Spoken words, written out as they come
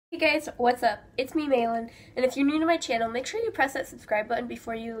Hey guys, what's up? It's me, Maelan, and if you're new to my channel, make sure you press that subscribe button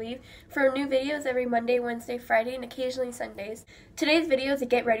before you leave for new videos every Monday, Wednesday, Friday, and occasionally Sundays. Today's video is a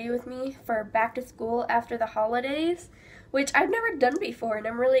get ready with me for back to school after the holidays, which I've never done before, and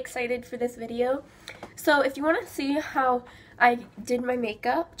I'm really excited for this video. So if you want to see how I did my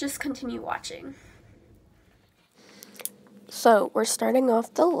makeup, just continue watching. So we're starting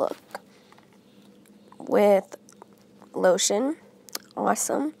off the look with lotion.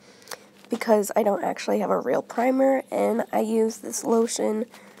 Awesome. Because I don't actually have a real primer, and I use this lotion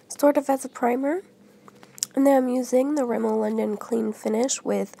sort of as a primer. And then I'm using the Rimmel London Clean Finish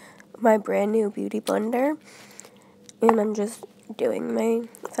with my brand new beauty blender, and I'm just doing my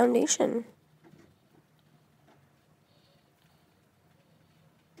foundation.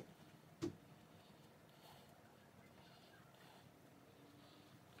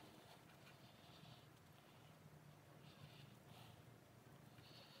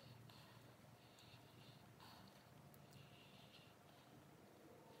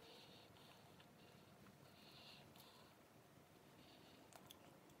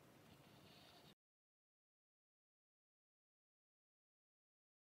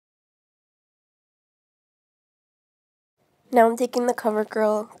 Now I'm taking the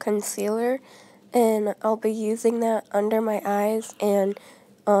Covergirl concealer, and I'll be using that under my eyes and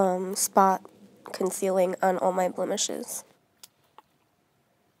spot concealing on all my blemishes.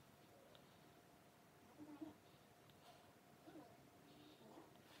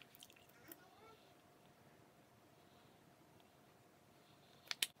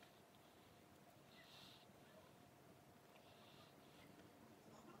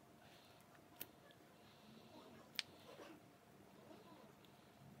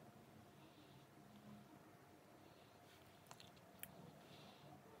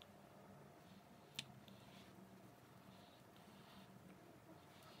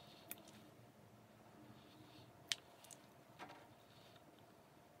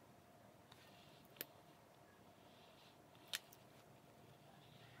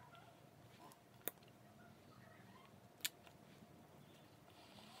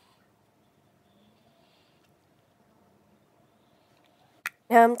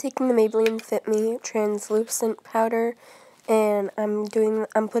 Now I'm taking the Maybelline Fit Me translucent powder, and I'm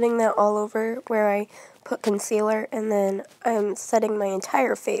putting that all over where I put concealer, and then I'm setting my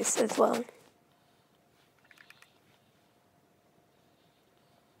entire face as well.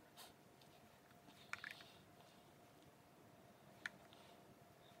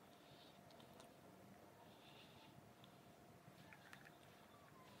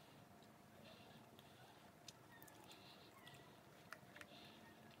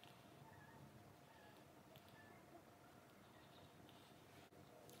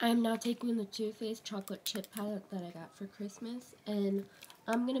 I'm now taking the Too Faced chocolate chip palette that I got for Christmas, and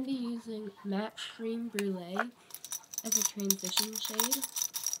I'm going to be using Matte Cream Brulee as a transition shade.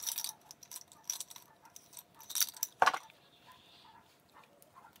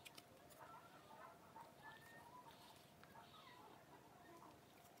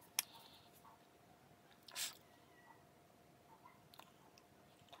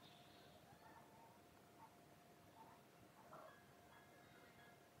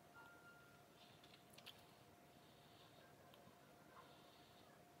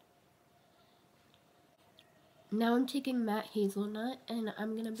 Now I'm taking Matte Hazelnut, and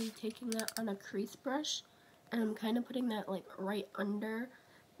I'm going to be taking that on a crease brush, and I'm kind of putting that like right under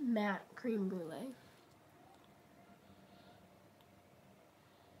Matte Cream Brulee.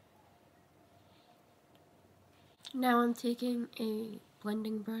 Now I'm taking a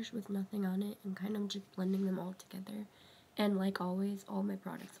blending brush with nothing on it and kind of just blending them all together. And like always, all my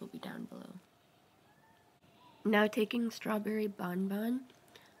products will be down below. Now taking Strawberry Bonbon,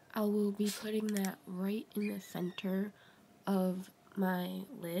 I will be putting that right in the center of my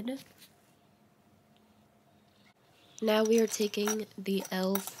lid. Now we are taking the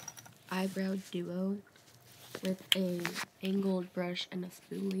e.l.f. Eyebrow Duo with a angled brush and a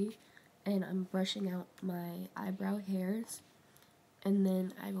spoolie, and I'm brushing out my eyebrow hairs, and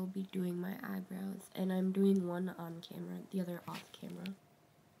then I will be doing my eyebrows, and I'm doing one on camera, the other off camera.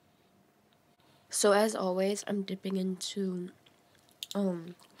 So as always, I'm dipping into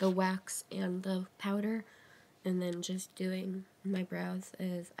the wax and the powder, and then just doing my brows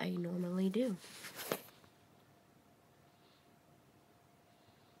as I normally do.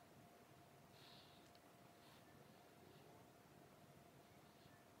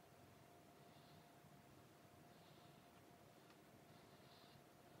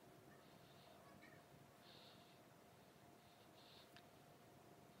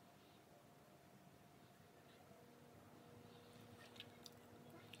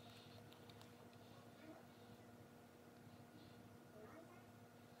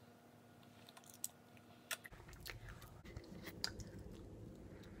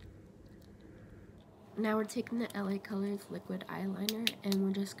 Now we're taking the LA Colors liquid eyeliner and we're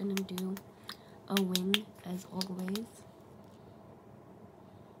just going to do a wing as always.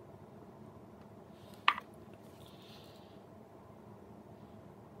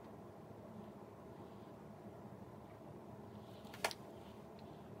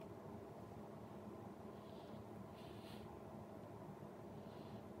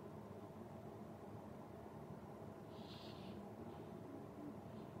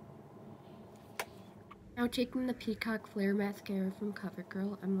 Now taking the Peacock Flare Mascara from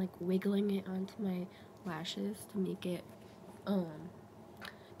Covergirl, I'm like wiggling it onto my lashes to make it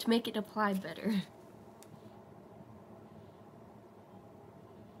apply better.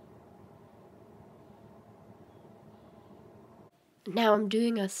 Now I'm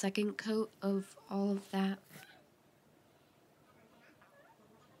doing a second coat of all of that.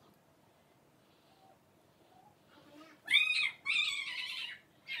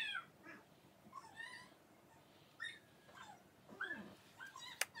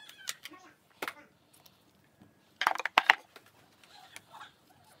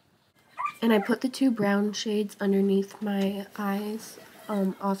 And I put the two brown shades underneath my eyes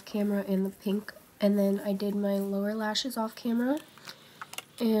off camera and the pink. And then I did my lower lashes off camera.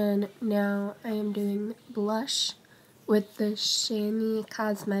 And now I am doing blush with the Shany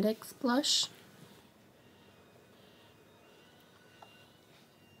Cosmetics blush.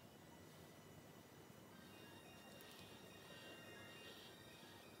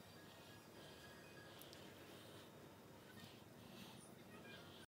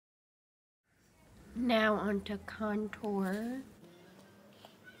 Now onto contour.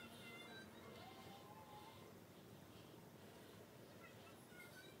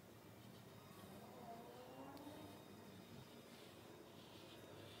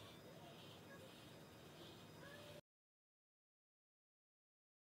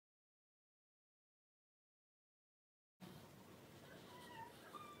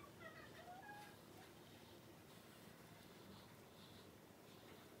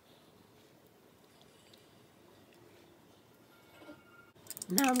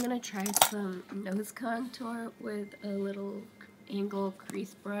 Now I'm going to try some nose contour with a little angle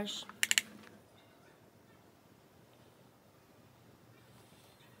crease brush.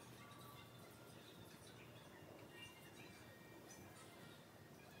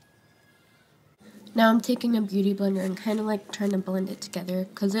 Now I'm taking a beauty blender and kind of like trying to blend it together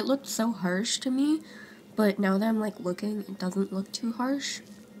because it looked so harsh to me, but now that I'm like looking, it doesn't look too harsh.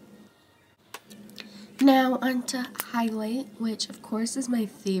 Now onto highlight, which of course is my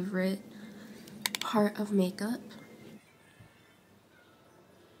favorite part of makeup.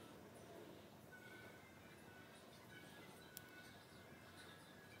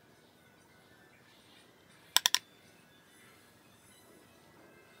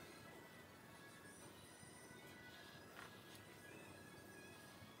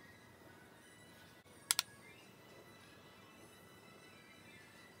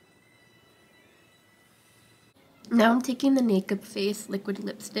 Now I'm taking the Naked Face liquid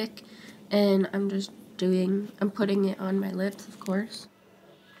lipstick and I'm putting it on my lips, of course.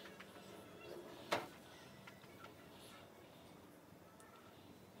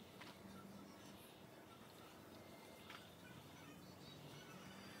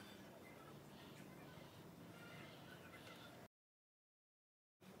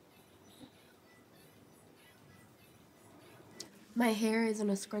 My hair is in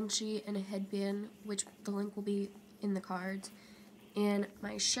a scrunchie and a headband, which the link will be in the cards. And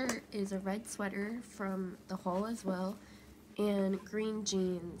my shirt is a red sweater from the haul as well, and green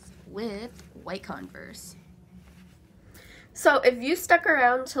jeans with white Converse. So if you stuck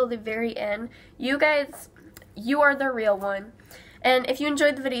around till the very end, you are the real one. And if you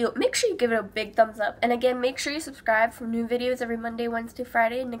enjoyed the video, make sure you give it a big thumbs up. And again, make sure you subscribe for new videos every Monday, Wednesday,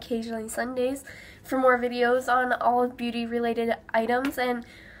 Friday, and occasionally Sundays for more videos on all beauty-related items and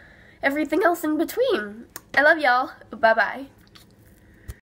everything else in between. I love y'all. Bye-bye.